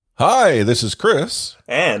Hi, this is Chris,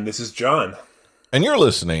 And this is John. and you're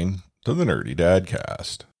listening to the Nerdy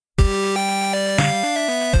Dadcast.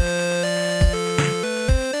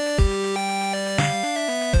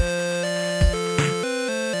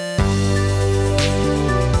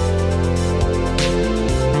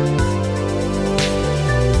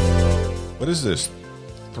 What is this?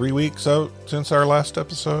 3 weeks out since our last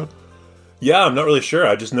episode? Yeah, I'm not really sure.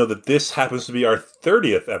 I just know that this happens to be our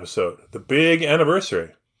 30th episode, the big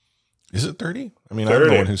anniversary. Is it 30? I mean, 30. I'm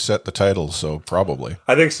the one who set the title, so probably.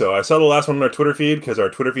 I think so. I saw the last one on our Twitter feed because our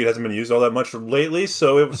Twitter feed hasn't been used all that much lately,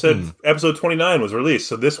 so it said episode 29 was released,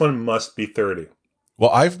 so this one must be 30. Well,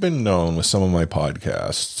 I've been known with some of my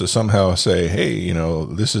podcasts to somehow say, hey, you know,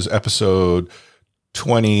 this is episode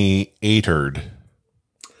 28'd.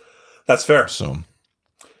 That's fair. So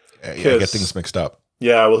I get things mixed up.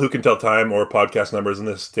 Yeah, well, who can tell time or podcast numbers in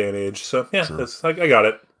this day and age? So, yeah, Sure. I got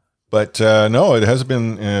it. But no, it has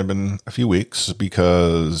been a few weeks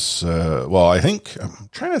because, I think, I'm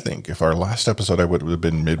trying to think if our last episode I would have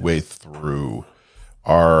been midway through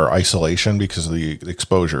our isolation because of the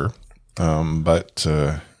exposure. Or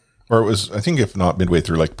it was, I think if not midway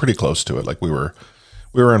through, like pretty close to it. Like we were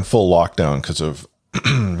in full lockdown because of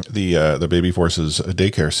the Baby Force's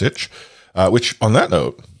daycare sitch, which on that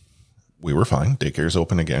note, we were fine. Daycare's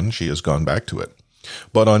open again. She has gone back to it.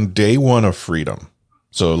 But on day one of freedom,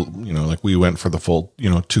 so, you know, like we went for the full,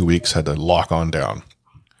 2 weeks, had to lock on down.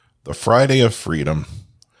 The Friday of freedom,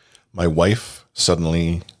 my wife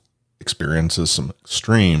suddenly experiences some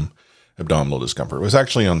extreme abdominal discomfort. It was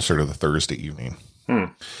actually on sort of the Thursday evening.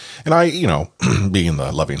 And I, being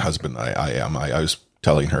the loving husband I am, I was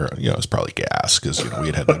telling her, it's probably gas because,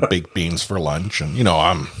 we had like baked beans for lunch and,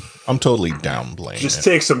 I'm totally downplaying Just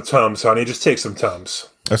take some Tums, honey. Just take some Tums.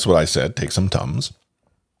 That's what I said. Take some Tums.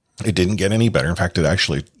 It didn't get any better. In fact, it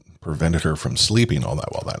actually prevented her from sleeping all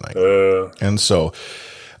that well that night. And so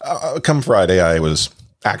come Friday, I was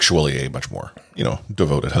actually a much more,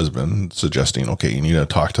 devoted husband suggesting, okay, you need to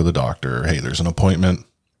talk to the doctor. Hey, there's an appointment,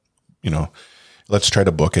 let's try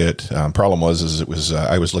to book it. Problem was,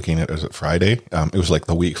 I was looking at it Friday. It was like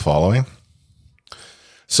the week following.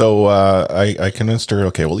 So I convinced her,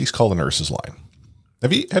 okay, well, at least call the nurse's line.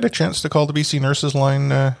 Have you had a chance to call the BC nurse's line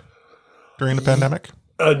during the pandemic?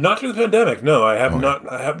 Not through the pandemic. No, I have not.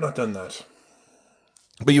 I have not done that.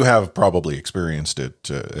 But you have probably experienced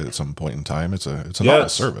it at some point in time. It's a novel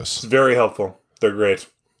service. It's very helpful. They're great.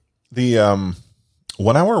 The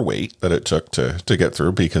 1 hour wait that it took to get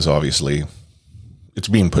through, because obviously it's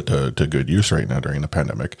being put to good use right now during the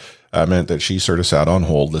pandemic, meant that she sort of sat on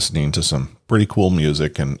hold listening to some pretty cool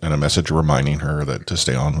music and a message reminding her that to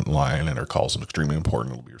stay online and her calls are extremely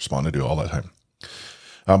important. It'll be responded to all that time.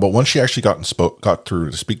 But once she actually got through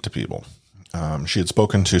to speak to people, she had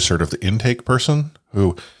spoken to sort of the intake person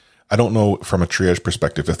who, I don't know from a triage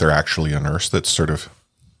perspective if they're actually a nurse that's sort of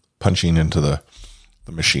punching into the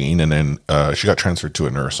machine. And then she got transferred to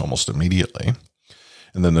a nurse almost immediately.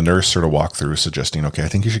 And then the nurse sort of walked through suggesting, okay, I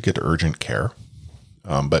think you should get to urgent care.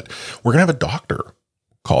 But we're going to have a doctor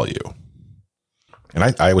call you.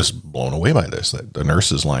 And I was blown away by this, that the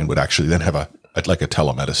nurse's line would actually then have a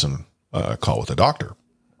telemedicine call with a doctor.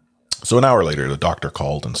 So an hour later, the doctor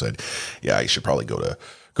called and said, yeah, you should probably go to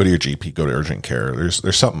your GP, go to urgent care.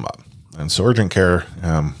 There's something up. And so urgent care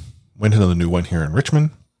went into the new one here in Richmond.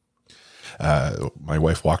 My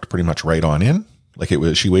wife walked pretty much right on in.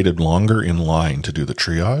 She waited longer in line to do the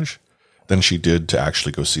triage than she did to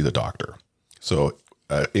actually go see the doctor. So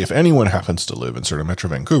if anyone happens to live in sort of Metro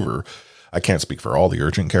Vancouver, I can't speak for all the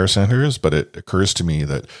urgent care centers, but it occurs to me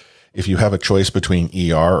that if you have a choice between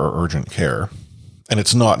ER or urgent care, and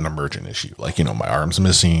it's not an emergent issue, like, my arm's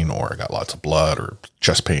missing or I got lots of blood or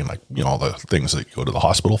chest pain, like, all the things that you go to the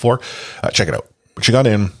hospital for, check it out. But she got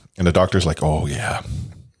in and the doctor's like, oh yeah,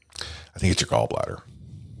 I think it's your gallbladder.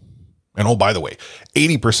 And oh, by the way,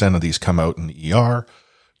 80% of these come out in the ER,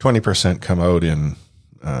 20% come out in,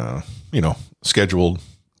 scheduled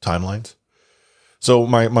timelines. So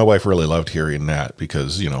my wife really loved hearing that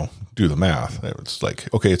because, do the math. It's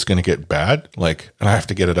like, okay, it's going to get bad. And I have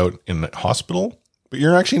to get it out in the hospital, but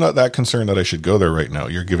you're actually not that concerned that I should go there right now.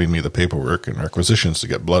 You're giving me the paperwork and requisitions to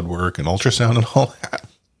get blood work and ultrasound and all that.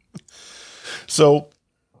 So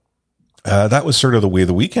that was sort of the way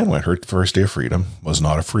the weekend went. Her first day of freedom was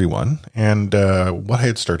not a free one. And what I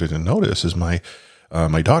had started to notice is my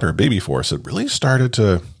daughter, Baby Force, had really started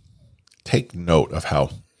to take note of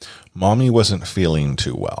how mommy wasn't feeling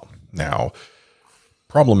too well. Now,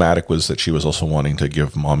 problematic was that she was also wanting to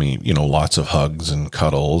give mommy, lots of hugs and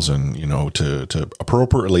cuddles and, to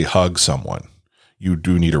appropriately hug someone, you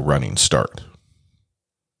do need a running start.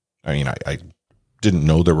 I mean, I didn't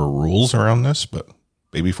know there were rules around this, but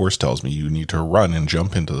Baby Force tells me you need to run and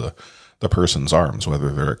jump into the person's arms,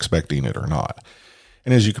 whether they're expecting it or not.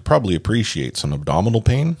 And as you could probably appreciate, some abdominal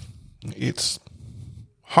pain, it's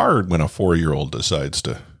hard when a 4-year-old decides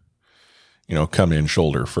to, come in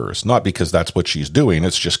shoulder first. Not because that's what she's doing.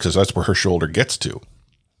 It's just because that's where her shoulder gets to.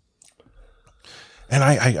 And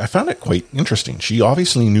I found it quite interesting. She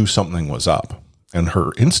obviously knew something was up, and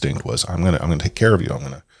her instinct was, I'm gonna take care of you.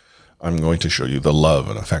 I'm going to show you the love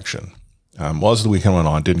and affection. Well, as the weekend went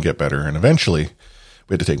on, didn't get better, and eventually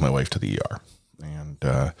we had to take my wife to the ER.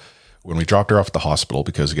 And when we dropped her off at the hospital,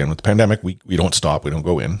 because again with the pandemic, we don't stop, we don't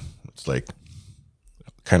go in. It's like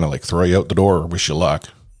kind of like throw you out the door or wish you luck.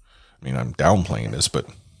 I mean, I'm downplaying this, but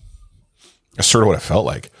that's sort of what it felt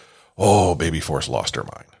like. Oh, Baby Force lost her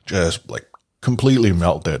mind. Just like completely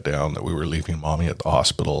melted down that we were leaving mommy at the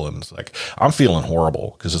hospital. And it's like, I'm feeling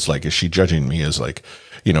horrible because it's like, is she judging me as like,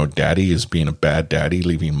 daddy is being a bad daddy,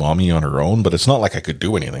 leaving mommy on her own? But it's not like I could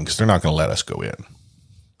do anything because they're not going to let us go in.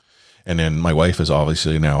 And then my wife is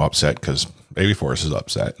obviously now upset because Baby Force is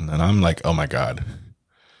upset. And then I'm like, oh my God,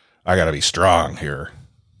 I got to be strong here.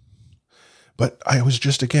 But I was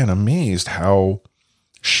just, again, amazed how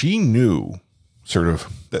she knew sort of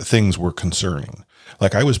that things were concerning.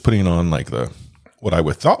 Like I was putting on like what I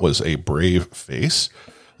would thought was a brave face.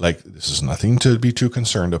 Like, this is nothing to be too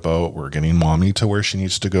concerned about. We're getting mommy to where she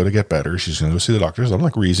needs to go to get better. She's going to go see the doctors. I'm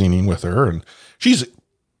like reasoning with her, and she's,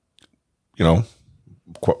 at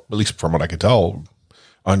least from what I could tell,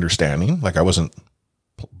 understanding. Like I wasn't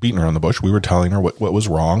beating her on the bush. We were telling her what was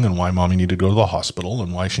wrong and why mommy needed to go to the hospital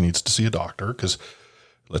and why she needs to see a doctor. Because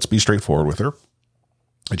let's be straightforward with her.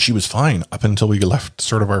 And she was fine up until we left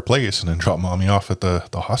sort of our place and then dropped mommy off at the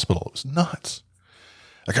hospital. It was nuts.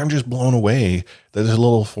 Like I'm just blown away that this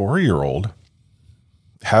little 4-year-old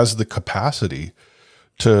has the capacity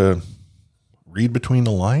to read between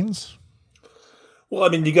the lines. Well, I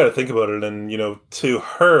mean, you got to think about it. And, to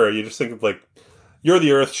her, you just think of like, you're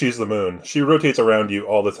the earth, she's the moon. She rotates around you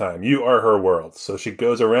all the time. You are her world. So she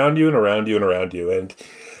goes around you and around you and around you.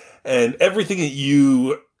 And everything that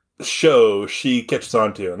you show, she catches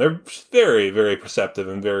on to. And they're very, very perceptive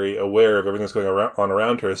and very aware of everything that's going on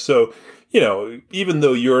around her. So, even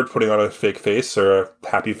though you're putting on a fake face or a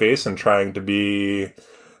happy face and trying to be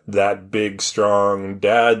that big, strong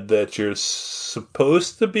dad that you're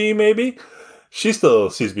supposed to be, maybe, she still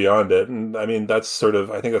sees beyond it. And I mean, I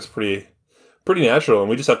think that's pretty natural. And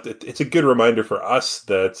we just have to, it's a good reminder for us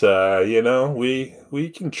that, we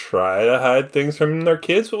can try to hide things from our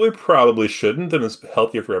kids, but we probably shouldn't. And it's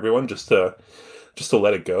healthier for everyone just to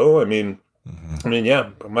let it go. I mean,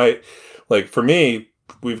 yeah, for me,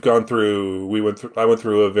 I went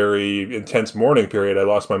through a very intense mourning period. I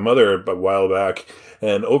lost my mother a while back.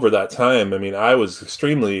 And over that time, I mean, it was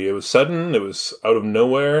sudden, it was out of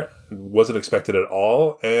nowhere, wasn't expected at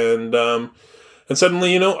all. And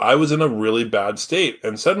suddenly, I was in a really bad state.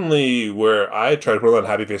 And suddenly, where I tried to put on a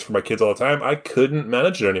happy face for my kids all the time, I couldn't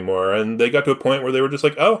manage it anymore. And they got to a point where they were just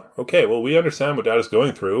like, oh, okay, well, we understand what Dad is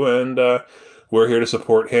going through. And we're here to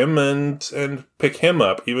support him and pick him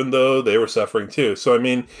up, even though they were suffering too. So, I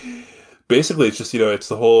mean, basically, it's just, it's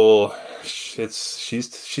the whole,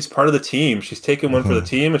 she's part of the team. She's taking one for the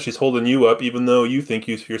team, and she's holding you up, even though you think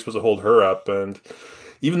you're supposed to hold her up. And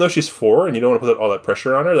even though she's 4 and you don't want to put all that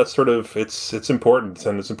pressure on her, that's sort of, it's important.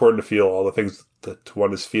 And it's important to feel all the things that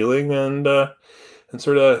one is feeling and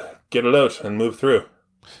sort of get it out and move through.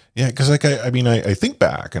 Yeah, because I think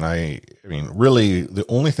back, and I mean, really, the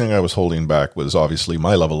only thing I was holding back was obviously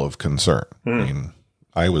my level of concern. I mean,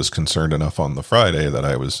 I was concerned enough on the Friday that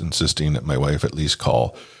I was insisting that my wife at least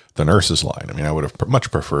call the nurse's line. I mean, I would have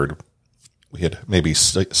much preferred we had maybe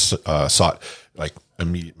sought like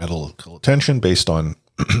immediate medical attention based on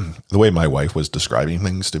the way my wife was describing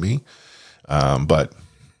things to me. But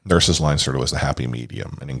nurse's line sort of was the happy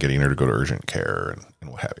medium, and in getting her to go to urgent care and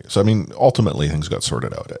what have you. So, I mean, ultimately things got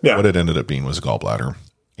sorted out. Yeah. What it ended up being was a gallbladder.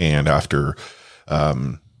 And after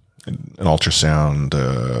an ultrasound,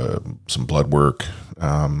 some blood work,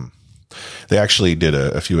 they actually did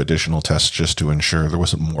a few additional tests just to ensure there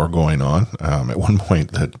wasn't more going on. At one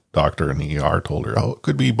point, the doctor in the ER told her, it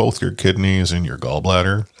could be both your kidneys and your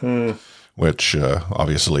gallbladder, which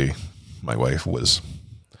obviously my wife was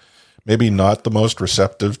maybe not the most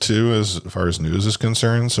receptive to as far as news is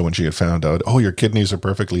concerned. So when she had found out, your kidneys are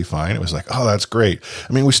perfectly fine, it was like, that's great.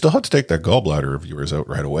 I mean, we still had to take that gallbladder of yours out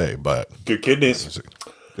right away, but good kidneys.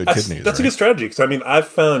 good kidneys. That's a good strategy, because I mean, I've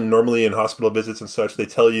found normally in hospital visits and such, they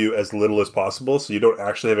tell you as little as possible, so you don't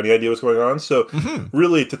actually have any idea what's going on. So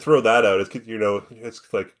really, to throw that out, it's, you know, it's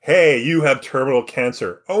like, hey, you have terminal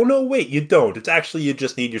cancer. Oh no, wait, you don't. It's actually you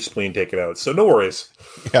just need your spleen taken out. So no worries.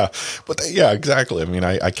 Yeah, but yeah, exactly. I mean,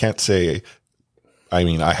 I can't say. I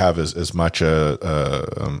mean, I have as much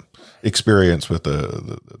experience with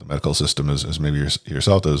the medical system as maybe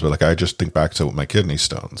yourself does, but like I just think back to my kidney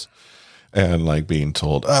stones. And like being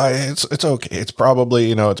told, it's okay. It's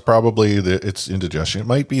probably, it's indigestion. It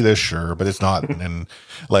might be this, sure, but it's not. And then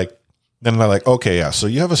then they're like, okay, yeah. So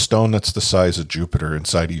you have a stone that's the size of Jupiter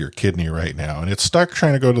inside of your kidney right now. And it's stuck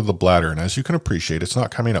trying to go to the bladder. And as you can appreciate, it's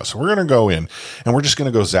not coming out. So we're going to go in and we're just going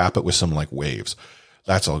to go zap it with some like waves.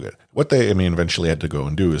 That's all good. What they, eventually had to go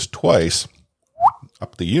and do is twice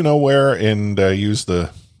up the, where, and use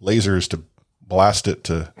the lasers to blast it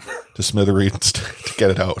to smithereens to get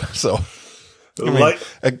it out. So,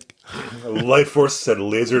 Life Force said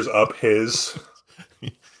lasers up his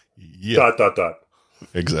yeah. ...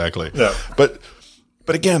 Exactly. Yeah. But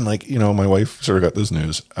again, like, my wife sort of got this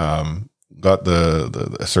news, got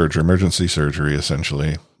the surgery, emergency surgery,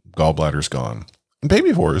 essentially, gallbladder's gone. And baby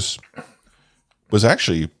Horse was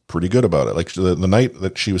actually pretty good about it. Like the night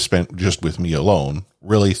that she was spent just with me alone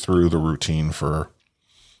really threw the routine for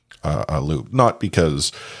a loop. Not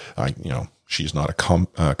because, she's not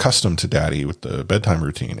accustomed to daddy with the bedtime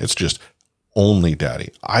routine. It's just only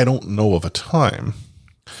daddy. I don't know of a time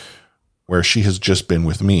where she has just been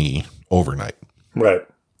with me overnight. Right.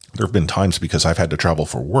 There have been times because I've had to travel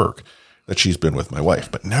for work that she's been with my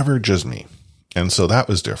wife, but never just me. And so that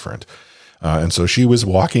was different. And so she was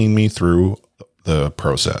walking me through the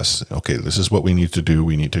process. Okay, this is what we need to do.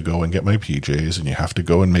 We need to go and get my PJs, and you have to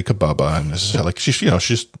go and make a bubba. And this is how, like, she's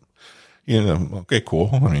okay, cool.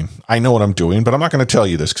 I mean, I know what I'm doing, but I'm not going to tell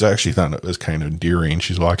you this because I actually thought it was kind of endearing.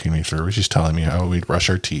 She's walking me through. She's telling me how we brush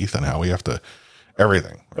our teeth and how we have to,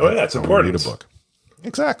 everything. Right? Oh yeah, it's important. Read a book.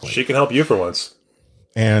 Exactly. She can help you for once.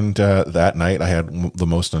 And that night I had the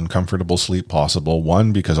most uncomfortable sleep possible.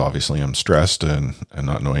 One, because obviously I'm stressed and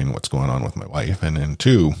not knowing what's going on with my wife. And then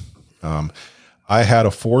two, I had a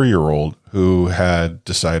 4-year-old who had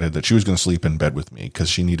decided that she was going to sleep in bed with me because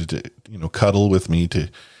she needed to, cuddle with me to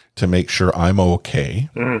make sure I'm okay.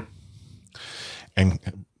 Mm-hmm.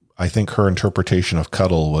 And I think her interpretation of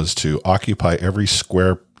cuddle was to occupy every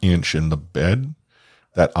square inch in the bed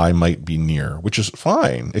that I might be near, which is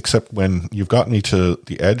fine, except when you've got me to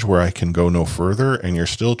the edge where I can go no further and you're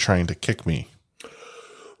still trying to kick me.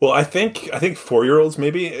 Well, I think 4-year-olds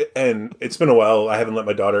maybe, and it's been a while. I haven't let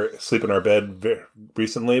my daughter sleep in our bed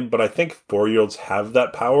recently, but I think 4-year-olds have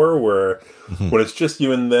that power where when it's just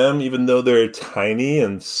you and them, even though they're tiny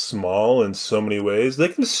and small in so many ways, they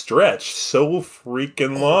can stretch so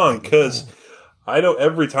freaking long. Because I know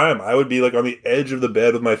every time I would be like on the edge of the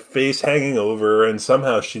bed with my face hanging over, and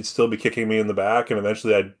somehow she'd still be kicking me in the back, and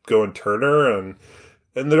eventually I'd go and turn her, and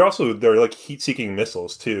they're like heat-seeking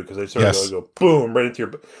missiles too, because they sort of go boom right into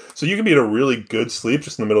your. So you can be in a really good sleep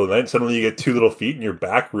just in the middle of the night, and suddenly you get 2 little feet and you're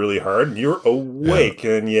back really hard, and you're awake,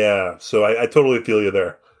 and so I totally feel you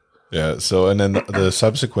there. Yeah. So and then the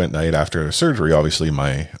subsequent night after the surgery, obviously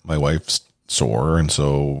my wife's sore, and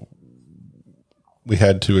so we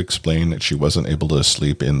had to explain that she wasn't able to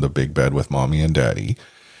sleep in the big bed with mommy and daddy,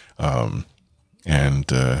 and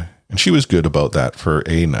she was good about that for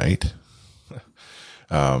a night.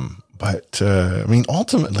 But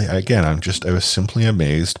ultimately, again, I was simply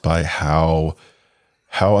amazed by how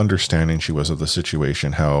understanding she was of the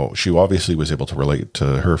situation, how she obviously was able to relate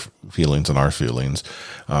to her feelings and our feelings,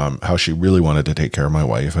 how she really wanted to take care of my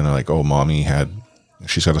wife. And like, oh, mommy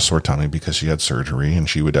she's got a sore tummy because she had surgery, and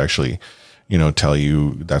she would actually, tell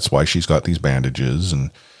you that's why she's got these bandages.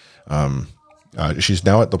 And, she's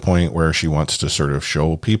now at the point where she wants to sort of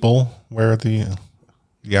show people where the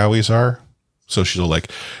owies are. So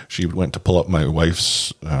she went to pull up my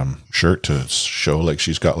wife's shirt to show like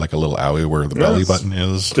she's got like a little owie where the belly button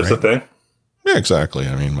is. Just a thing. Yeah, exactly.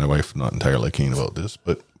 I mean, my wife's not entirely keen about this,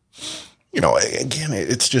 but again,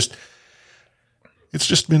 it's just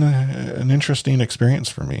been an interesting experience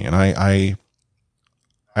for me. And I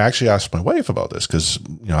actually asked my wife about this because,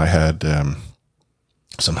 I had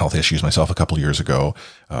some health issues myself a couple of years ago,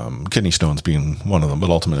 kidney stones being one of them, but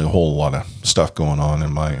ultimately a whole lot of stuff going on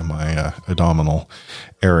in my abdominal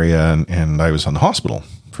area. And I was in the hospital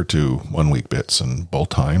for 2 1-week bits, and both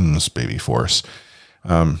times baby Force.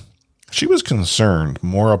 She was concerned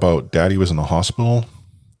more about daddy was in the hospital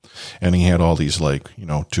and he had all these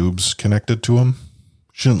tubes connected to him.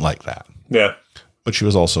 She didn't like that. Yeah. But she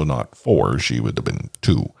was also not 4. She would have been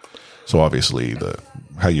 2. So obviously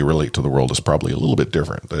how you relate to the world is probably a little bit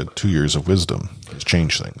different. The 2 years of wisdom has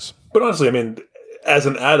changed things. But honestly, I mean, as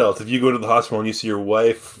an adult, if you go to the hospital and you see your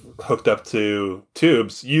wife hooked up to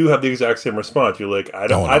tubes, you have the exact same response. You're like, I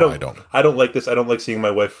don't like this. I don't like seeing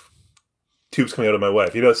my wife tubes coming out of my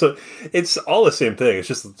wife. So it's all the same thing.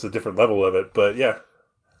 It's a different level of it. But yeah.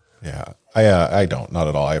 Yeah, I don't, not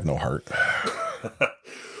at all. I have no heart.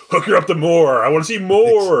 Hook her up to more. I want to see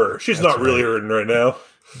more. She's not really hurting right now.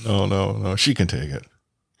 No. She can take it.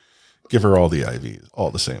 Give her all the IVs all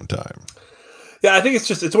at the same time. Yeah, I think it's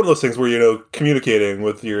one of those things where, communicating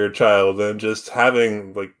with your child and just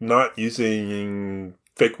having, like, not using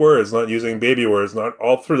fake words, not using baby words, not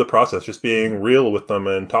all through the process, just being real with them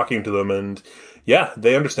and talking to them. And yeah,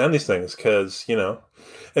 they understand these things because, and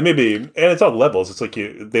it's on levels. It's like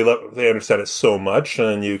they understand it so much,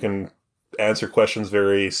 and you can answer questions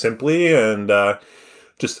very simply and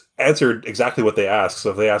just answer exactly what they ask.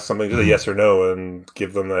 So if they ask something, just a yes or no and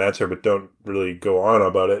give them the answer, but don't really go on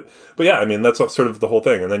about it. But yeah, I mean, that's sort of the whole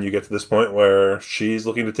thing. And then you get to this point where she's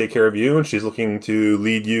looking to take care of you and she's looking to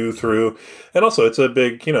lead you through. And also it's a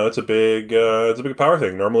big power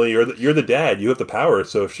thing. Normally you're the dad, you have the power.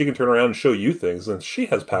 So if she can turn around and show you things, then she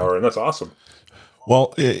has power, and that's awesome.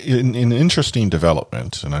 Well, in interesting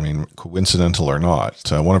development, and I mean, coincidental or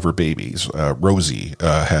not, one of her babies, Rosie,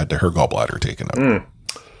 had her gallbladder taken out.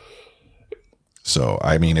 So,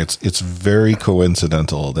 I mean, it's very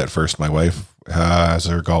coincidental that first my wife has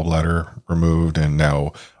her gallbladder removed, and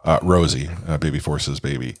now Rosie, Baby Force's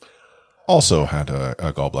baby, also had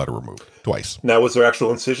a gallbladder removed twice. Now, was there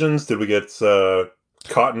actual incisions? Did we get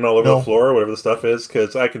cotton all over the floor, or whatever the stuff is?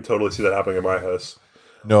 Because I can totally see that happening in my house.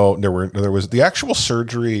 No, there was the actual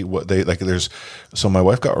surgery. So my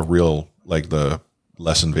wife got a real, like, the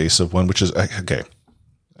less invasive one, which is okay.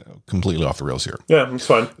 Completely off the rails here. Yeah, it's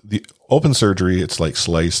fine. The open surgery, it's like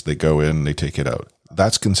sliced, they go in, they take it out.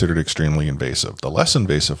 That's considered extremely invasive. The less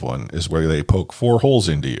invasive one is where they poke 4 holes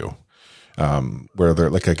into you, where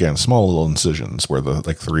they're, like, again, small little incisions where the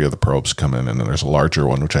 3 of the probes come in, and then there's a larger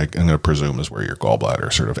one, which I'm going to presume is where your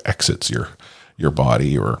gallbladder sort of exits your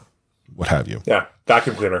body or what have you. Yeah,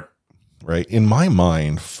 vacuum cleaner. Right. In my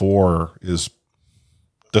mind, 4 I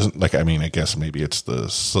guess maybe it's the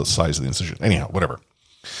size of the incision. Anyhow, whatever.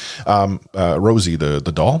 Rosie, the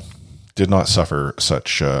doll, did not suffer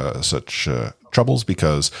such troubles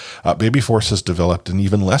because Baby Force has developed an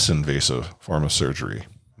even less invasive form of surgery.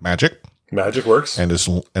 Magic works, and as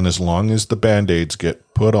long as the Band-Aids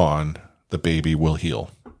get put on, the baby will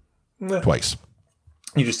heal twice.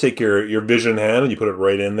 You just take your vision hand and you put it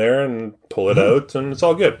right in there and pull it out, and it's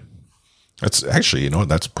all good. That's actually,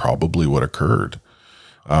 that's probably what occurred.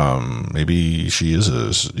 Maybe she is a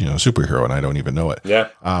superhero and I don't even know it. Yeah,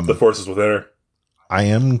 the force is within her. I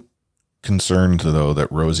am concerned, though,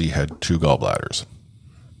 that Rosie had 2 gallbladders.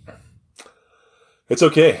 It's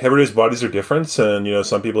okay. Everybody's bodies are different, and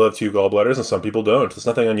some people have 2 gallbladders and some people don't. There's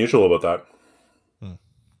nothing unusual about that.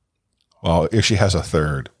 Well, if she has a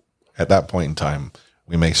 3rd, at that point in time,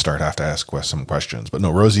 we may have to ask some questions. But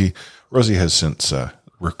no, Rosie has since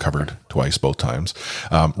recovered twice, both times.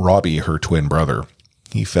 Robbie, her twin brother,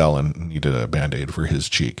 he fell and needed a Band-Aid for his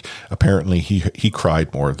cheek. Apparently, he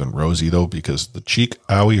cried more than Rosie, though, because the cheek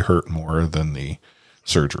owie hurt more than the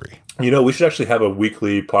surgery. We should actually have a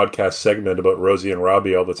weekly podcast segment about Rosie and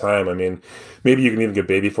Robbie all the time. I mean, maybe you can even get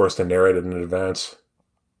Baby Force to narrate it in advance.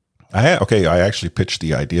 I actually pitched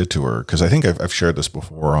the idea to her because I think I've shared this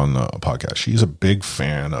before on the podcast. She's a big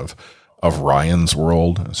fan of Ryan's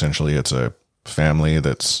World. Essentially, it's a family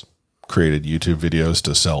that's created YouTube videos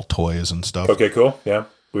to sell toys and stuff. Okay, cool. Yeah,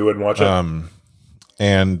 we wouldn't watch it.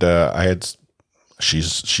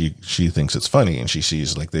 She thinks it's funny, and she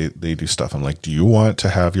sees like they do stuff. I'm like, do you want to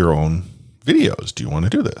have your own videos? Do you want to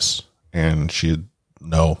do this? And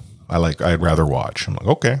no, I'd rather watch. I'm like,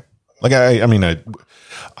 okay. Like,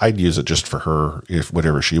 I'd use it just for her, if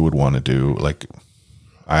whatever she would want to do. Like,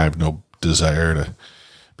 I have no desire to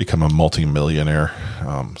become a multi-millionaire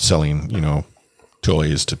selling,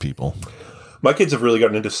 toys to people. My kids have really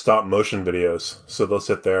gotten into stop motion videos, so they'll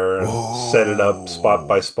sit there and set it up spot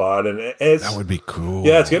by spot, and that would be cool.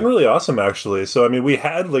 Yeah, it's getting really awesome, actually. So, we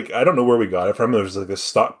had I don't know where we got it from. There was like a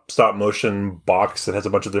stop motion box that has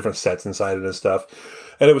a bunch of different sets inside it and stuff,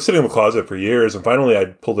 and it was sitting in the closet for years. And finally, I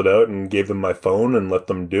pulled it out and gave them my phone and let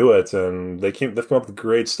them do it, and they've come up with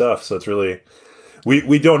great stuff. So it's really.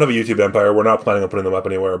 We don't have a YouTube empire. We're not planning on putting them up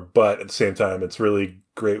anywhere. But at the same time, it's really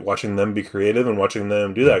great watching them be creative and watching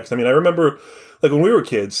them do that. Because, I remember, like, when we were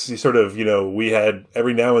kids, we had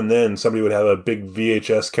every now and then somebody would have a big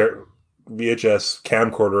VHS VHS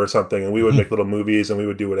camcorder or something, and we would make little movies and we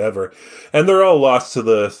would do whatever. And they're all lost to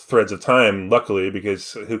the threads of time, luckily,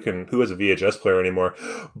 because who has a VHS player anymore?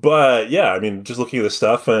 But yeah, I mean, just looking at the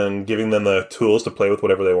stuff and giving them the tools to play with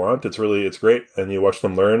whatever they want, it's great. And you watch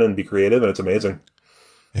them learn and be creative, and it's amazing.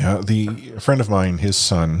 Yeah, a friend of mine, his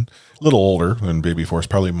son, a little older than Baby Force,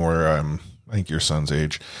 probably more, I think your son's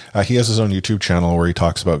age. He has his own YouTube channel where he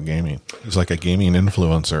talks about gaming. He's like a gaming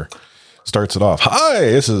influencer. Starts it off. Hi,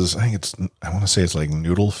 I want to say it's like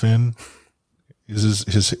Noodlefin is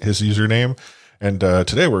his username. And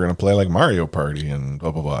today we're going to play like Mario Party and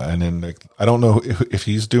blah, blah, blah. And then like, I don't know if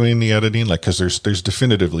he's doing the editing, like, cause there's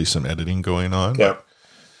definitively some editing going on. Yeah.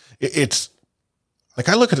 It's like,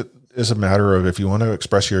 I look at it as a matter of if you want to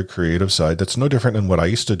express your creative side, that's no different than what I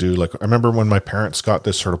used to do. Like, I remember when my parents got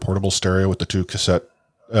this sort of portable stereo with the 2 cassette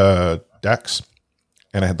decks,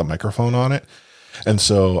 and I had the microphone on it. And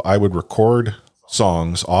so I would record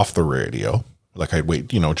songs off the radio. Like I'd wait,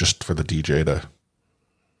 just for the DJ to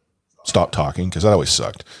stop talking, because that always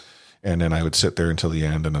sucked. And then I would sit there until the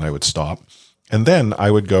end, and then I would stop. And then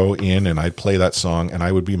I would go in and I'd play that song, and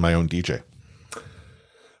I would be my own DJ.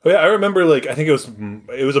 Oh yeah, I remember. Like, I think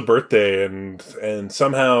it was a birthday, and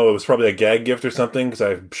somehow it was probably a gag gift or something, because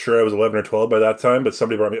I'm sure I was 11 or 12 by that time. But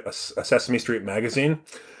somebody brought me a Sesame Street magazine,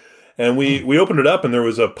 and we opened it up, and there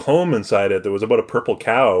was a poem inside it that was about a purple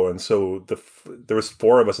cow. And so there was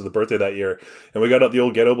 4 of us at the birthday that year, and we got out the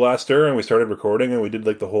old Ghetto Blaster and we started recording, and we did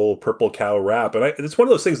like the whole purple cow rap. And it's one of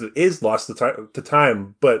those things that is lost to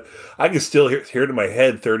time, but I can still hear it in my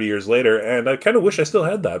head 30 years later, and I kind of wish I still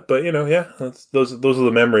had that. But yeah, those are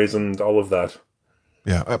the memories and all of that.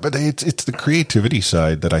 Yeah, but it's the creativity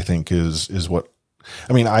side that I think is what.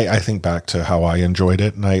 I mean, I think back to how I enjoyed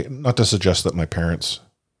it, and not to suggest that my parents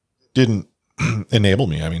didn't enable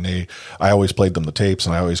me. I mean, I always played them the tapes,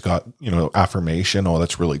 and I always got, affirmation. Oh,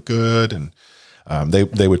 that's really good. And,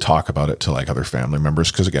 they would talk about it to like other family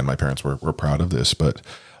members. 'Cause again, my parents were proud of this, but,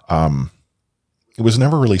 it was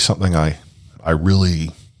never really something I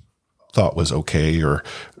really thought was okay or,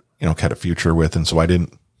 had a future with. And so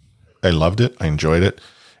I loved it. I enjoyed it.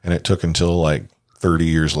 And it took until like 30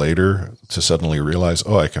 years later to suddenly realize,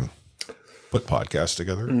 I can put podcasts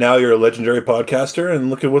together. Now you're a legendary podcaster, and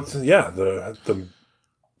look at the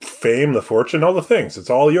fame, the fortune, all the things. It's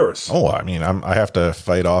all yours. Oh, I mean, I have to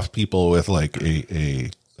fight off people with like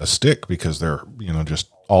a stick, because they're, just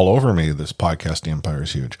all over me. This podcasting empire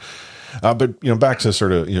is huge. But, back to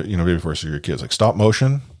sort of, before your kids, like stop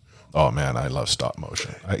motion. Oh man, I love stop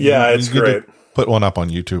motion. It's great. Put one up on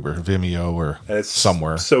YouTube or Vimeo or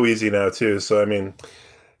somewhere. So easy now too. So, I mean,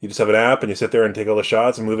 you just have an app and you sit there and take all the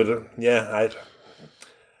shots and move it. Yeah.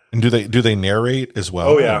 And do they narrate as well?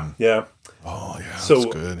 Oh yeah. Yeah. Oh yeah. So,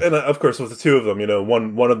 that's good. and of course with the 2 of them,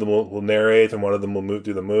 one of them will narrate and one of them will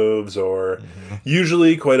do the moves, or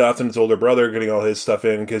usually quite often it's older brother getting all his stuff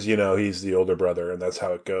in, because, he's the older brher and that's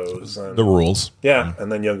how it goes. And, the rules. Yeah.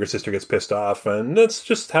 And then younger sister gets pissed off, and that's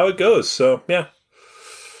just how it goes. So yeah.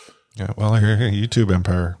 Yeah. Well, here, YouTube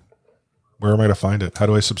empire. Where am I to find it? How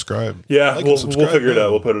do I subscribe? Yeah, we'll figure it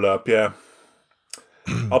out. We'll put it up. Yeah.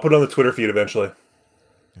 I'll put it on the Twitter feed eventually.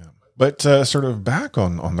 Yeah. But sort of back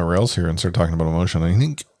on the rails here and start talking about emotion. I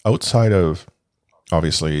think outside of,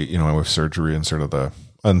 obviously, with surgery and sort of the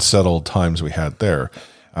unsettled times we had there,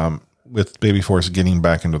 with Baby Force getting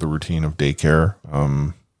back into the routine of daycare,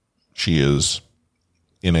 she is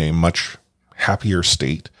in a much happier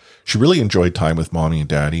state. She really enjoyed time with mommy and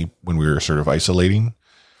daddy when we were sort of isolating,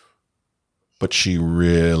 but she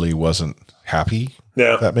really wasn't happy.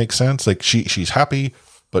 Yeah. If that makes sense. Like she's happy,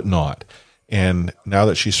 but not. And now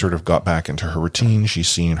that she's sort of got back into her routine, she's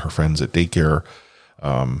seeing her friends at daycare,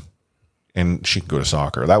 and she can go to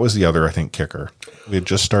soccer. That was the other, I think, kicker. We had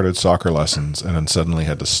just started soccer lessons and then suddenly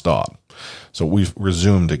had to stop. So we've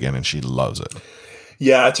resumed again, and she loves it.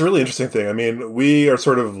 Yeah, it's a really interesting thing. I mean, we are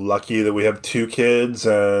sort of lucky that we have 2 kids,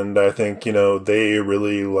 and I think, they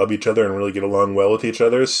really love each other and really get along well with each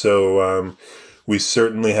other. So we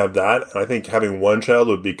certainly have that. And I think having one child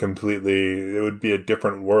would be a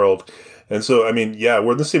different world. And so, I mean, yeah,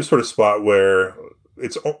 we're in the same sort of spot where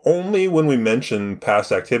it's only when we mention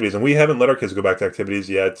past activities, and we haven't let our kids go back to activities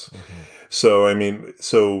yet. Mm-hmm. So, I mean,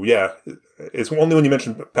 yeah, it's only when you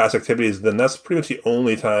mention past activities, then that's pretty much the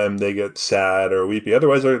only time they get sad or weepy.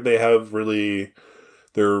 Otherwise, they're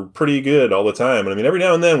pretty good all the time. And I mean, every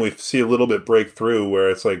now and then we see a little bit break through where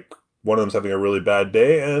it's like one of them's having a really bad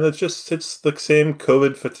day, and it's the same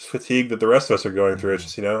COVID fatigue that the rest of us are going through. It's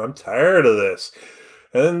just, I'm tired of this.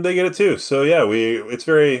 And they get it too. So yeah, we're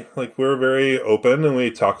very open, and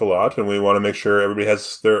we talk a lot, and we want to make sure everybody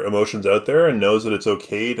has their emotions out there and knows that it's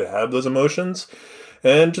okay to have those emotions.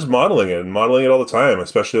 and just modeling it all the time,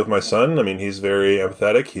 especially with my son. I mean, he's very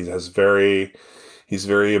empathetic. He's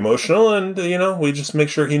very emotional, and we just make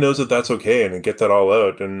sure he knows that that's okay, and get that all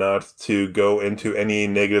out, and not to go into any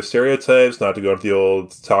negative stereotypes, not to go into the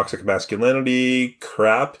old toxic masculinity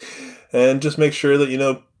crap, and just make sure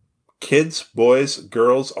that kids, boys,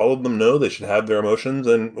 girls, all of them know they should have their emotions,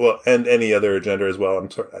 and any other gender as well. I'm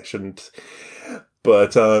sorry, I shouldn't.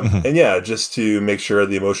 But, and yeah, just to make sure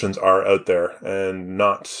the emotions are out there and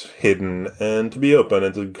not hidden, and to be open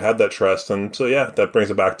and to have that trust. And so, yeah, that brings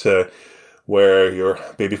it back to where your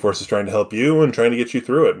baby force is trying to help you and trying to get you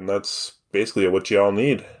through it. And that's basically what you all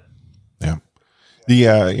need. Yeah.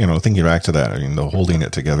 The, thinking back to that, I mean, the holding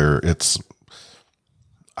it together,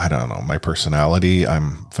 I don't know, my personality,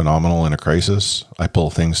 I'm phenomenal in a crisis. I pull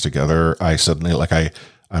things together. I suddenly,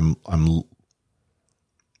 I'm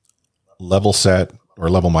level set or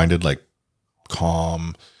level minded, like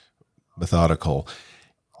calm, methodical.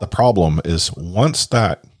 The problem is once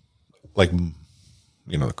that,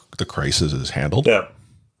 the crisis is handled, yeah,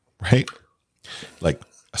 right? Like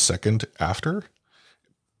a second after,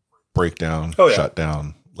 breakdown, shut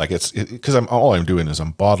down. Like it's because all I'm doing is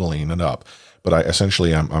I'm bottling it up, but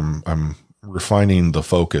I'm refining the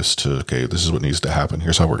focus to, okay, this is what needs to happen.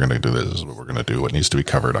 Here's how we're going to do this. This is what we're going to do. What needs to be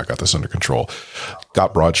covered. I got this under control.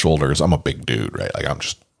 Got broad shoulders. I'm a big dude, right? Like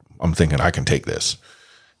I'm thinking I can take this,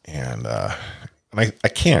 and I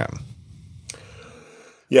can.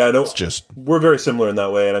 Yeah, I know. It's just, we're very similar in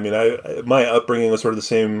that way. And I mean, my upbringing was sort of the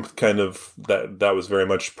same kind of, that was very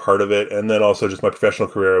much part of it. And then also just my professional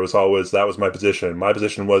career that was my position. My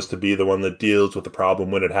position was to be the one that deals with the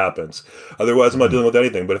problem when it happens. Otherwise, I'm not dealing with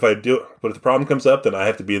anything. But if the problem comes up, then I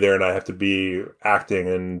have to be there and I have to be acting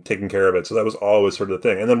and taking care of it. So that was always sort of the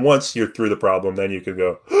thing. And then once you're through the problem, then you can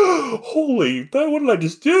go, holy, what did I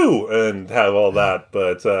just do? And have all that.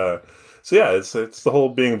 But, so yeah, it's the whole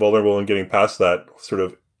being vulnerable and getting past that sort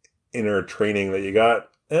of inner training that you got,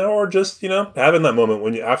 or just having that moment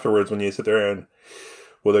when you sit there, and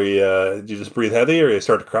whether you just breathe heavy or you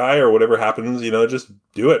start to cry or whatever happens, just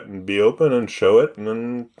do it and be open and show it, and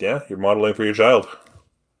then you're modeling for your child.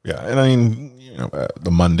 Yeah, and I mean, the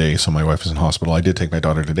Monday, so my wife was in hospital. I did take my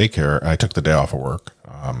daughter to daycare. I took the day off of work.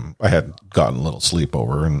 I had gotten a little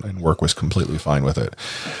sleepover, and work was completely fine with it.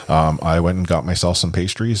 I went and got myself some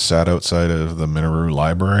pastries, sat outside of the Minoru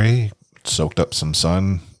Library, soaked up some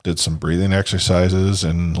sun, did some breathing exercises,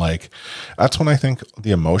 and that's when I think the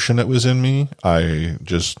emotion that was in me, I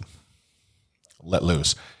just let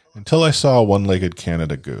loose until I saw a one-legged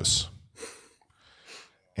Canada goose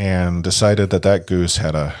and decided that goose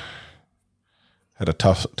had a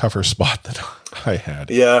tougher spot than I had.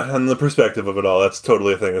 Yeah, and the perspective of it all, that's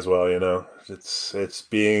totally a thing as well, It's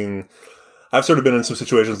being... I've sort of been in some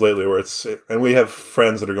situations lately where and we have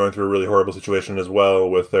friends that are going through a really horrible situation as well,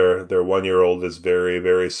 with their 1-year-old is very,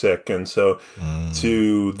 very sick. And so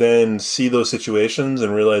to then see those situations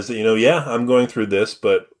and realize that, I'm going through this,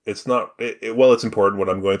 but it's not, well, it's important what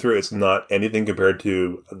I'm going through. It's not anything compared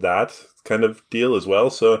to that kind of deal as well.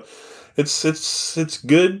 So it's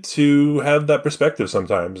good to have that perspective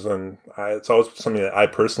sometimes. And it's always something that I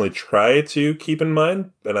personally try to keep in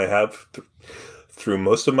mind, and I have through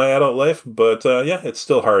most of my adult life, but it's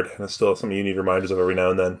still hard, and it's still something you need reminders of every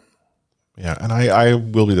now and then. Yeah, and I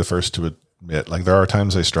will be the first to admit, there are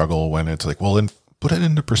times I struggle when it's well, then put it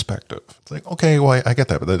into perspective. It's okay, well, I get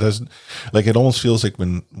that, but that doesn't, it almost feels like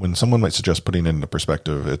when someone might suggest putting it into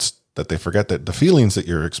perspective, it's that they forget that the feelings that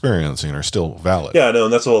you're experiencing are still valid. Yeah, no,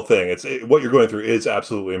 and that's the whole thing. What you're going through is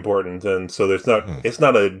absolutely important, and so it's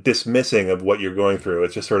not a dismissing of what you're going through.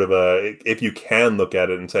 It's just sort of if you can look at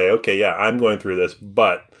it and say, okay, yeah, I'm going through this,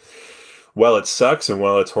 but while it sucks and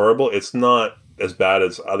while it's horrible, it's not as bad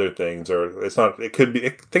as other things, or it's not. It could be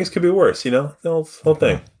things could be worse. The whole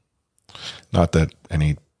thing. Not that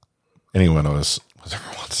anyone of us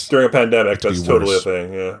ever wants during a pandemic. That's totally a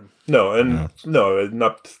thing. Yeah. No,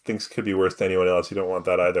 not things could be worse to anyone else. You don't want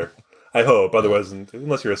that either. I hope. Otherwise,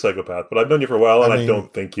 unless you're a psychopath. But I've known you for a while, and I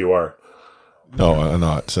don't think you are. No, I'm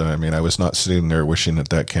not. I was not sitting there wishing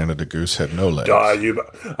that Canada Goose had no legs.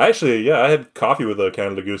 I had coffee with a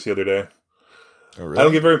Canada Goose the other day. Oh, really? I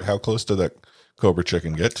don't get How close did that Cobra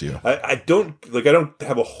chicken get to you? I don't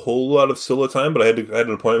have a whole lot of solo time, but I had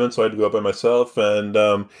an appointment, so I had to go up by myself, and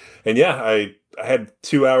I had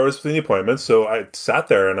 2 hours between the appointments, so I sat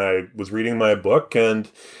there and I was reading my book,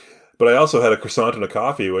 but I also had a croissant and a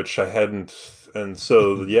coffee, which I hadn't, and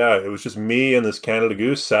so it was just me and this Canada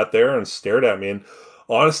Goose sat there and stared at me. And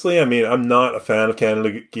honestly, I'm not a fan of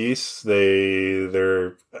Canada geese.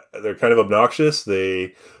 They're kind of obnoxious.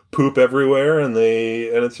 They poop everywhere, and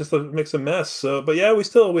it's just it makes a mess. So, but yeah, we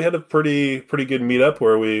had a pretty good meetup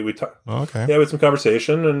where we talked. Okay. Yeah, we had some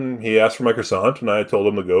conversation, and he asked for my croissant, and I told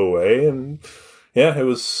him to go away, and yeah, it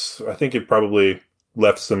was. I think it probably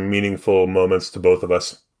left some meaningful moments to both of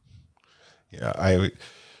us. Yeah,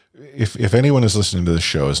 if anyone is listening to this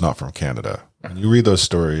show is not from Canada, when you read those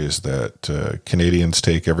stories that Canadians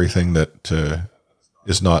take everything that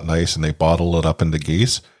is not nice and they bottle it up into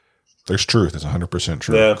geese, there's truth. It's 100%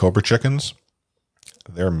 true. Yeah. Cobra chickens,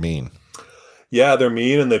 they're mean. Yeah, they're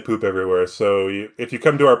mean and they poop everywhere. So if you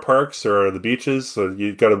come to our parks or the beaches,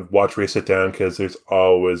 you got to watch where you sit down because there's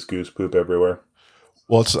always goose poop everywhere.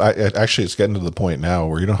 Well, it's getting to the point now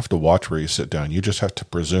where you don't have to watch where you sit down. You just have to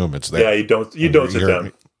presume it's there. Yeah, you don't sit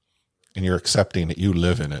down. And you're accepting that you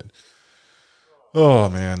live in it. Oh,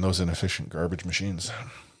 man, those inefficient garbage machines.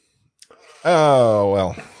 Oh,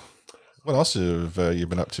 well. What else have you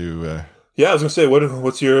been up to? Yeah, I was going to say,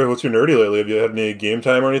 what's your nerdy lately? Have you had any game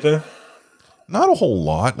time or anything? Not a whole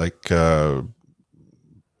lot. Like,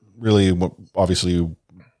 really, obviously,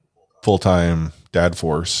 full-time dad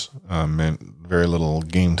force meant very little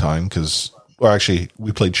game time because, well, actually,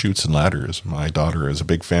 we played Chutes and Ladders. My daughter is a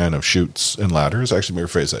big fan of Chutes and Ladders. Actually, let me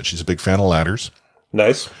rephrase that. She's a big fan of ladders.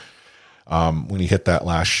 Nice. When you hit that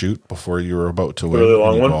last chute before you were about to win, really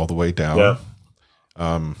long one? go all the way down. Yeah.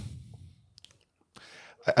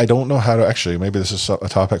 I don't know how to actually. Maybe this is a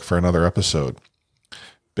topic for another episode.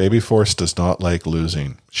 Baby Force does not like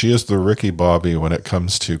losing. She is the Ricky Bobby when it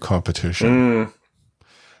comes to competition.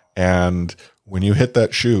 And when you hit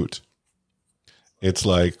that chute, it's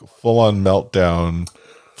like full on meltdown.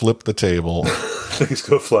 Flip the table. Things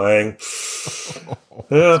go flying.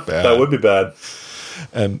 Yeah, that would be bad.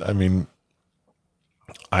 And I mean,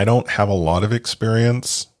 I don't have a lot of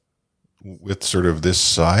experience with sort of this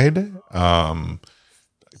side.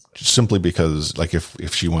 Simply because, like,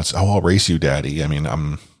 if she wants, I'll race you, Daddy. I mean,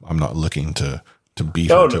 I'm not looking to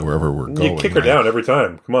beat her to wherever we're going. You kick her down every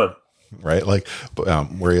time. Come on, right? Like,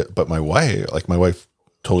 but my wife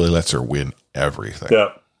totally lets her win everything. Yeah.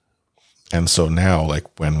 And so now,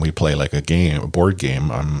 like, when we play like a board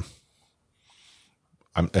game,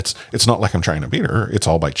 it's not like I'm trying to beat her. It's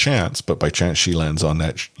all by chance, but by chance she lands on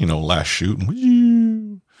that last shoot,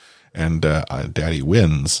 and Daddy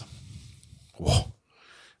wins. Whoa.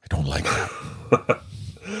 I don't like that.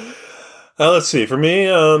 Let's see. For me,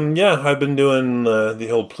 I've been doing the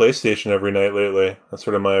old PlayStation every night lately. That's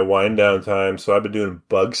sort of my wind down time. So I've been doing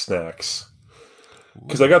Bug Snacks.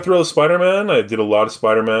 Because I got through all of Spider-Man. I did a lot of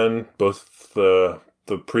Spider-Man, both the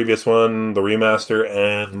previous one, the remaster,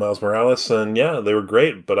 and Miles Morales. And yeah, they were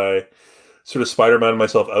great. But I sort of Spider-Man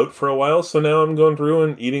myself out for a while. So now I'm going through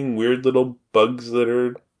and eating weird little bugs that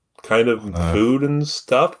are kind of food and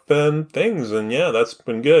stuff and things, and yeah, that's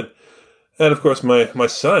been good. And of course, my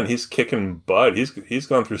son, he's kicking butt. He's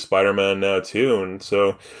gone through Spider-Man now too, and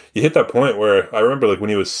so you hit that point where I remember, like,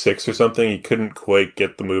 when he was 6 or something, he couldn't quite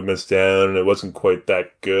get the movements down, and it wasn't quite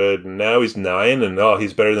that good. And now he's 9, and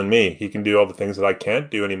he's better than me. He can do all the things that I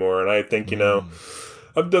can't do anymore. And I think,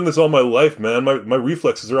 I've done this all my life, man. My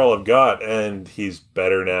reflexes are all I've got, and he's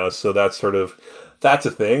better now. So that's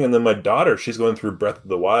a thing. And then my daughter, she's going through Breath of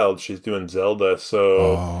the Wild. She's doing Zelda.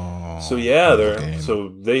 So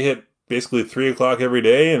they hit basically 3 o'clock every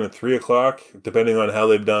day. And at 3 o'clock, depending on how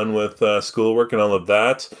they've done with schoolwork and all of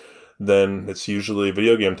that, then it's usually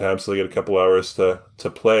video game time. So they get a couple hours to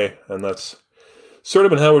play. And that's sort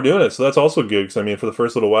of been how we're doing it. So that's also good. Because, I mean, for the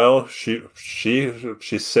first little while,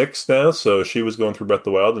 she's 6 now. So she was going through Breath of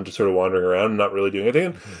the Wild and just sort of wandering around and not really doing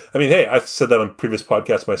anything. I mean, hey, I've said that on previous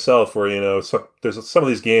podcasts myself where, there's some of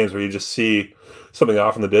these games where you just see something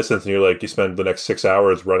off in the distance and you're like, you spend the next 6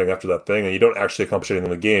 hours running after that thing and you don't actually accomplish anything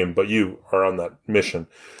in the game, but you are on that mission.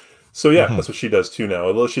 So yeah, that's what she does too now.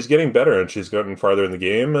 Although she's getting better and she's gotten farther in the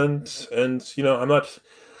game and I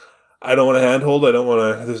don't want to handhold.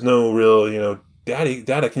 There's no real, Daddy,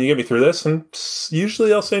 can you get me through this? And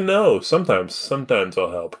usually I'll say no. Sometimes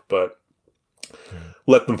I'll help, but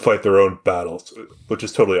let them fight their own battles, which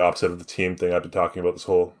is totally opposite of the team thing I've been talking about this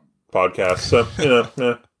whole podcast. So,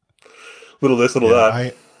 little this, little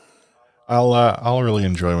that. I'll really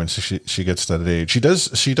enjoy when she gets to that age.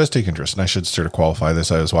 She does take interest, and I should sort of qualify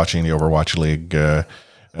this. I was watching the Overwatch League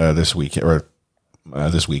this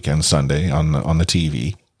weekend Sunday on the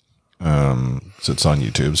TV. So it's on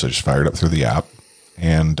YouTube. So I just fired up through the app,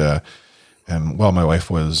 and while my wife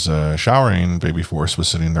was showering, Baby Force was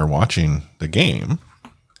sitting there watching the game,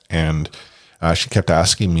 and she kept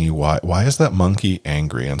asking me why is that monkey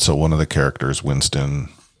angry? And so one of the characters, Winston,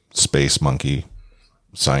 space monkey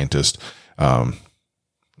scientist,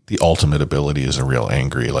 the ultimate ability is a real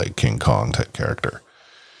angry, like King Kong type character.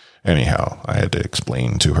 Anyhow, I had to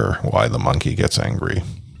explain to her why the monkey gets angry.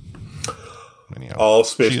 Anyhow, all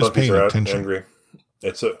space monkeys are angry.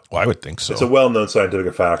 Well, I would think so. It's a well-known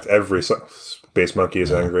scientific fact. Every space monkey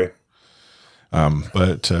is angry.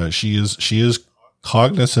 But she is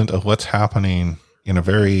cognizant of what's happening in a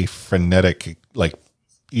very frenetic, like,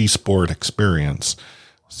 e-sport experience.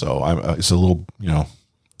 So it's a little,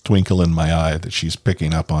 twinkle in my eye that she's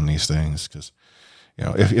picking up on these things, because,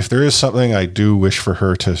 if there is something I do wish for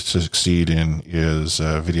her to succeed in is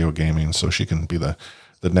video gaming, so she can be the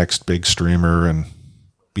next big streamer and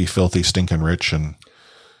be filthy, stinking rich, and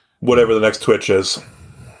whatever the next Twitch is.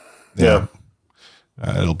 Yeah.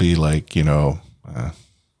 It'll be like, I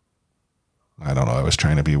don't know. I was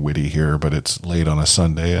trying to be witty here, but it's late on a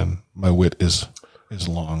Sunday, and my wit is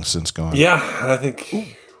long since gone. Yeah, I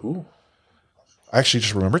think. Ooh. I actually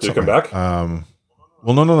just remembered Did something. Did it come back?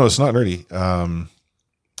 Well, no, it's not ready.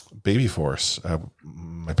 Baby Force.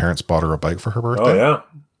 My parents bought her a bike for her birthday. Oh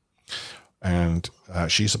yeah, and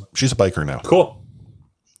she's a biker now. Cool.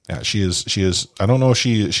 Yeah, she is. I don't know if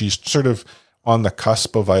she's sort of on the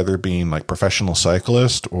cusp of either being like professional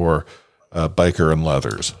cyclist or biker in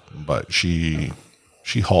leathers, but she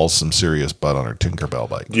hauls some serious butt on her Tinkerbell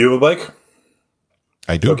bike. Do you have a bike?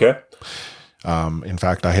 I do. Okay. In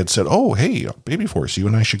fact, I had said, "Oh, hey, Baby Force, you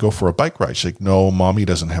and I should go for a bike ride." She's like, "No, Mommy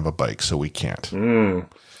doesn't have a bike, so we can't."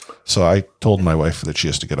 So I told my wife that she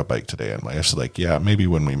has to get a bike today, and my wife's like, "Yeah, maybe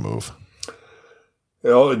when we move."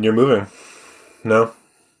 Oh, and you're moving? No.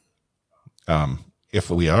 If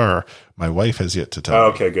we are, my wife has yet to tell. Oh,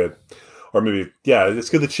 okay, good. Or maybe, yeah, it's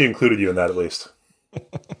good that she included you in that at least.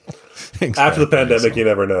 Exactly. After the pandemic, you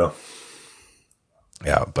never know.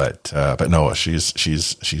 Yeah, but no, she's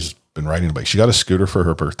been riding a bike. She got a scooter for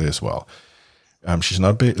her birthday as well. She's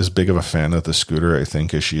not as big of a fan of the scooter, I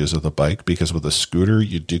think, as she is of the bike, because with the scooter,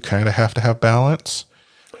 you do kind of have to have balance.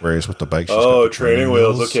 Whereas with the bike, she's got the training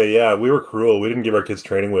wheels. Okay, yeah, we were cruel. We didn't give our kids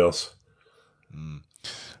training wheels.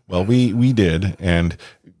 Well, we did, and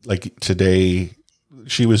like today,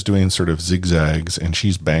 she was doing sort of zigzags, and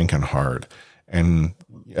she's banking hard. And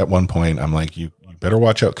at one point, I'm like, "You better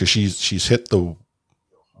watch out," because she's hit the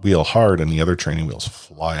wheel hard, and the other training wheel's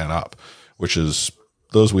flying up, which is,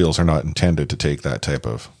 those wheels are not intended to take that type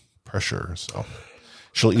of pressure. So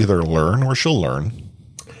she'll either learn or she'll learn.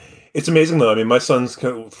 It's amazing, though. I mean, my son's,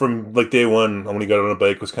 from like day one, when he got on a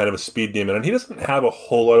bike, was kind of a speed demon, and he doesn't have a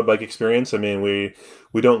whole lot of bike experience. I mean,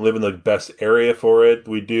 we don't live in the best area for it.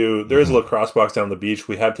 We do. There is a lacrosse box down the beach.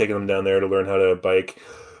 We have taken him down there to learn how to bike.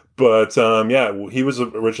 But, he was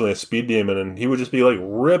originally a speed demon, and he would just be, like,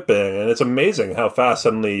 ripping, and it's amazing how fast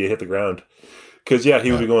suddenly you hit the ground. Because,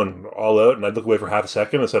 he would be going all out, and I'd look away for half a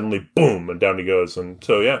second, and suddenly, boom, and down he goes. And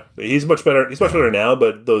so, he's much better. He's much better now,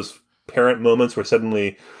 but those parent moments where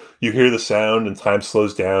suddenly you hear the sound and time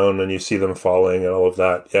slows down and you see them falling and all of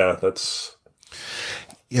that. Yeah, that's...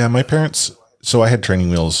 Yeah, my parents... So I had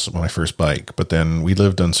training wheels when I first bike, but then we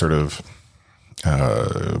lived on sort of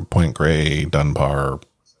Point Grey, Dunbar,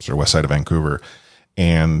 sort of west side of Vancouver,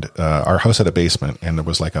 and our house had a basement, and there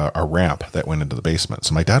was like a ramp that went into the basement.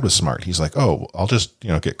 So my dad was smart. He's like, "Oh, I'll just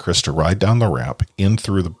get Chris to ride down the ramp in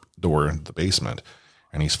through the door into the basement,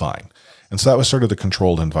 and he's fine." And so that was sort of the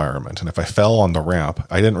controlled environment. And if I fell on the ramp,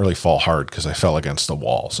 I didn't really fall hard because I fell against the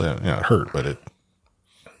wall. So it hurt, but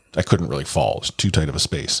I couldn't really fall. It was too tight of a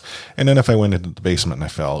space. And then if I went into the basement and I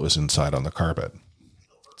fell, it was inside on the carpet.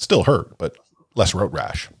 It still hurt, but less road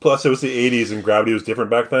rash. Plus, it was the 80s and gravity was different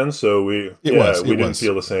back then, so we didn't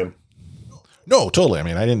feel the same. No, totally. I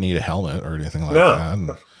mean, I didn't need a helmet or anything like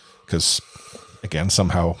that. Because, again,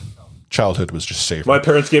 somehow childhood was just safer. My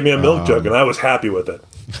parents gave me a milk jug, and I was happy with it.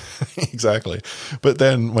 Exactly. But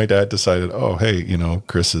then my dad decided, "Oh, hey,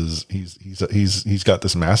 Chris he's got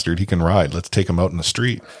this mastered. He can ride. Let's take him out in the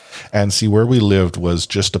street." And see, where we lived was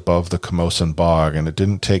just above the Camosun Bog, and it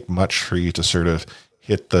didn't take much for you to sort of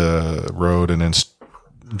hit the road and then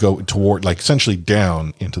go toward, like, essentially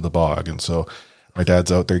down into the bog. And so my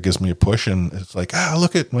dad's out there, gives me a push, and it's like,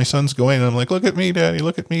 look at my son's going. And I'm like, "Look at me, Daddy.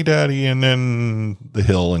 Look at me, Daddy." And then the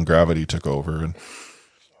hill and gravity took over. And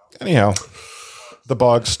anyhow, the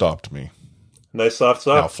bog stopped me. Nice soft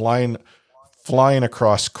sock. Now, flying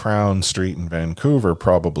across Crown Street in Vancouver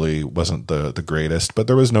probably wasn't the greatest, but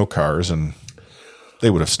there was no cars, and they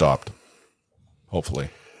would have stopped, hopefully.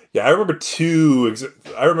 Yeah, I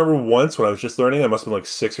remember once when I was just learning, I must have been like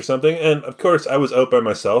 6 or something, and of course I was out by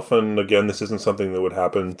myself, and again, this isn't something that would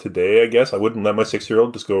happen today, I guess. I wouldn't let my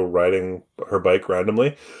 6-year-old just go riding her bike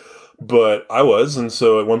randomly. But I was, and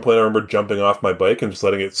so at one point I remember jumping off my bike and just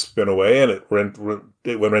letting it spin away, and it went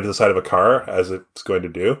right to the side of a car, as it's going to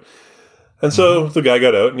do. And so the guy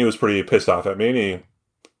got out, and he was pretty pissed off at me, and he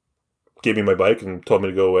gave me my bike and told me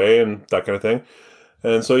to go away and that kind of thing.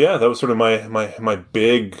 And so, yeah, that was sort of my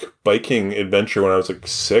big biking adventure when I was like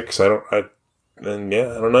 6. I don't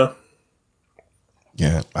know.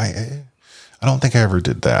 Yeah, I don't think I ever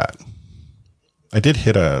did that. I did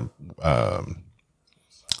hit the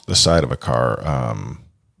side of a car,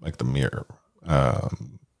 like the mirror.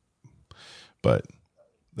 But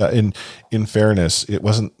that in fairness, it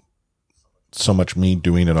wasn't so much me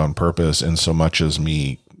doing it on purpose and so much as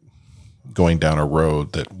me going down a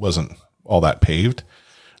road that wasn't all that paved.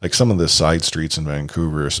 Like some of the side streets in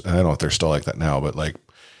Vancouver, and I don't know if they're still like that now, but like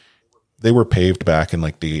they were paved back in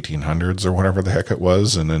like the 1800s or whatever the heck it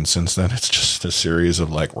was. And then since then, it's just a series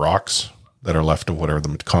of like rocks that are left of whatever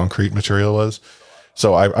the concrete material was.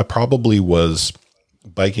 So I probably was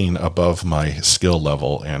biking above my skill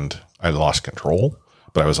level and I lost control,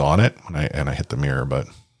 but I was on it and I hit the mirror. But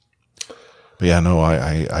yeah, no,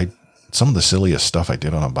 I some of the silliest stuff I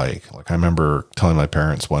did on a bike. Like I remember telling my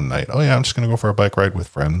parents one night, "Oh yeah, I'm just going to go for a bike ride with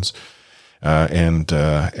friends." And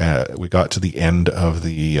we got to the end of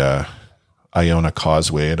the Iona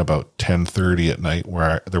Causeway at about 10:30 at night,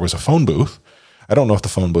 where there was a phone booth. I don't know if the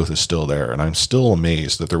phone booth is still there, and I'm still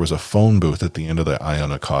amazed that there was a phone booth at the end of the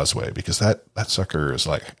Iona Causeway, because that sucker is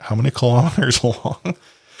like how many kilometers long?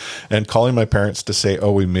 And calling my parents to say,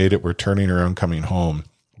 "Oh, we made it. We're turning around, coming home."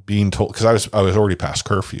 Being told, because I was already past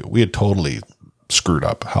curfew. We had totally screwed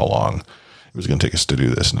up how long it was going to take us to do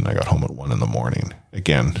this, and then I got home at 1 a.m.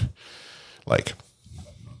 Again, like,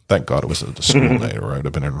 thank God it was a school night, or I'd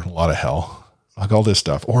have been in a lot of hell. Like all this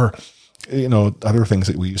stuff, or other things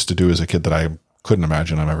that we used to do as a kid that I couldn't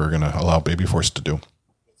imagine I'm ever going to allow Baby Force to do.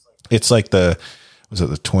 It's like the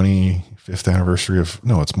 25th anniversary of?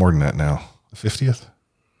 No, it's more than that now. The 50th.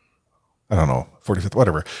 I don't know, 45th,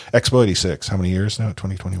 whatever. Expo 86. How many years now?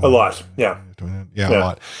 2021? A lot. Yeah. Yeah, a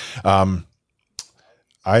lot.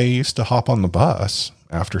 I used to hop on the bus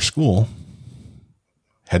after school,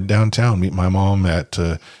 head downtown, meet my mom at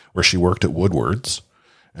where she worked at Woodward's.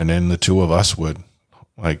 And then the two of us would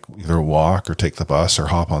like either walk or take the bus or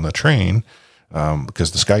hop on the train,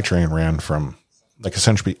 because the SkyTrain ran from like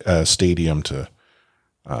essentially Stadium to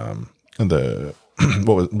the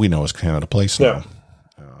what we know as Canada Place now. Yeah.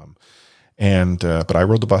 But I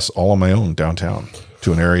rode the bus all on my own downtown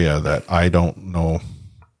to an area that I don't know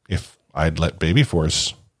if I'd let Baby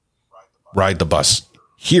Force ride the bus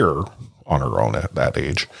here on her own at that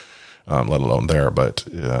age, let alone there. But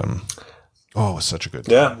it was such a good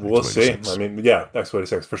time. Yeah, we'll see. I mean, yeah,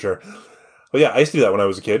 X86 for sure. Well, yeah, I used to do that when I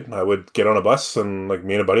was a kid. I would get on a bus, and like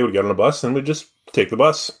me and a buddy would get on a bus, and we'd just take the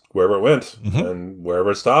bus wherever it went and wherever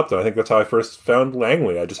it stopped. And I think that's how I first found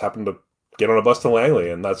Langley. I just happened to get on a bus to Langley,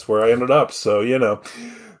 and that's where I ended up. So,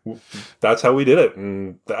 that's how we did it.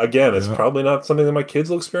 And again, it's probably not something that my kids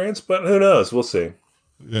will experience, but who knows? We'll see.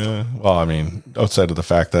 Yeah. Well, I mean, outside of the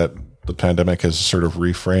fact that the pandemic has sort of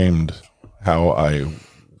reframed how I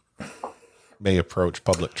may approach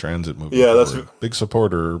public transit moving forward. That's a big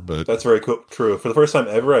supporter, but that's very true. For the first time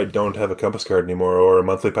ever, I don't have a Compass card anymore, or a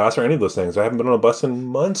monthly pass, or any of those things. I haven't been on a bus in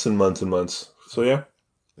months and months and months. So, yeah.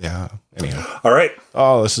 Yeah. Anyhow. All right.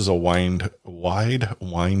 Oh, this is a wide,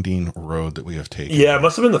 winding road that we have taken. Yeah, it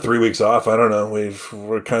must have been the 3 weeks off. I don't know.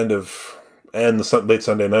 We're kind of, and the late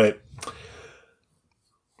Sunday night,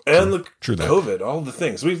 and the COVID, all the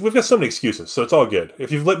things. We've got so many excuses, so it's all good.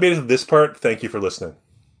 If you've made it to this part, thank you for listening.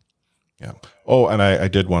 Yeah. Oh, and I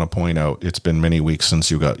did want to point out, it's been many weeks since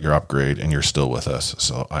you got your upgrade, and you're still with us,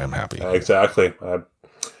 so I am happy. Exactly. My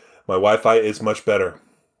Wi-Fi is much better,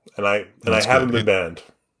 and I haven't been banned.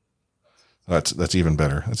 That's even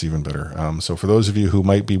better. That's even better. So for those of you who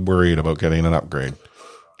might be worried about getting an upgrade,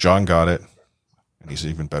 John got it, and he's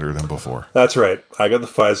even better than before. That's right. I got the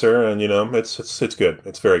Pfizer, and it's good.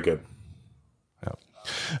 It's very good. Yeah.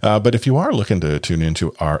 But if you are looking to tune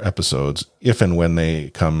into our episodes, if and when they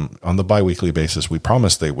come on the bi-weekly basis, we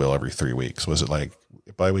promise they will every 3 weeks. Was it like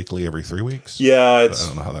bi-weekly every 3 weeks? Yeah, I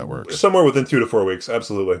don't know how that works. Somewhere within 2 to 4 weeks.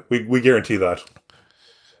 Absolutely. We guarantee that.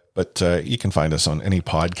 But you can find us on any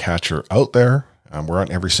podcatcher out there. We're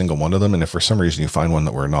on every single one of them. And if for some reason you find one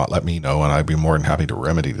that we're not, let me know, and I'd be more than happy to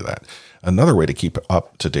remedy that. Another way to keep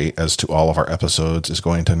up to date as to all of our episodes is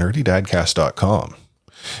going to nerdydadcast.com.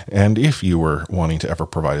 And if you were wanting to ever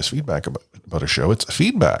provide us feedback about a show, it's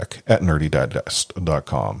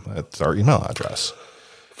feedback@nerdydadcast.com. That's our email address.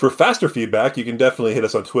 For faster feedback, you can definitely hit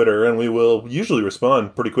us on Twitter, and we will usually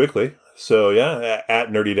respond pretty quickly. So, yeah,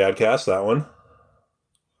 @nerdydadcast, that one.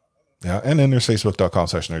 Yeah, and then there's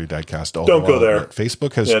facebook.com/nerdydadcast. Don't go there.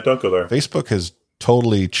 Facebook has, don't go there. Facebook has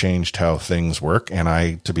totally changed how things work.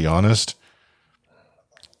 And to be honest,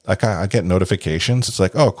 Like I get notifications. It's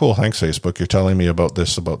like, oh, cool. Thanks, Facebook. You're telling me about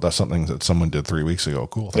this, about that, something that someone did 3 weeks ago.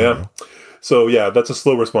 Cool. Thank you. So yeah, that's a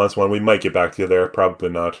slow response one. We might get back to you there. Probably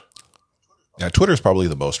not. Yeah. Twitter's probably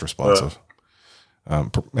the most responsive.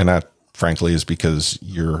 And that frankly is because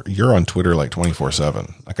you're on Twitter like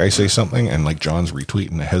 24/7. Like I say something and like John's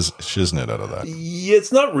retweeting the shiznit out of that. Yeah,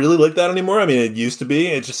 it's not really like that anymore. I mean, it used to be.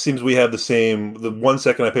 It just seems we have the 1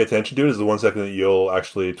 second I pay attention to it is the 1 second that you'll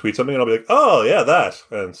actually tweet something and I'll be like, oh yeah, that.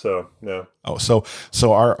 And so, yeah. Oh, so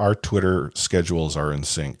our Twitter schedules are in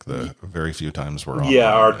sync. The very few times we're on.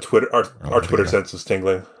 Yeah, our Twitter sense is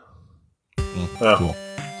tingling. Cool.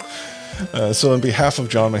 So on behalf of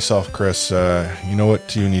John, myself, Chris, you know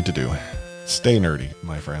what you need to do. Stay nerdy,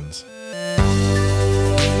 my friends.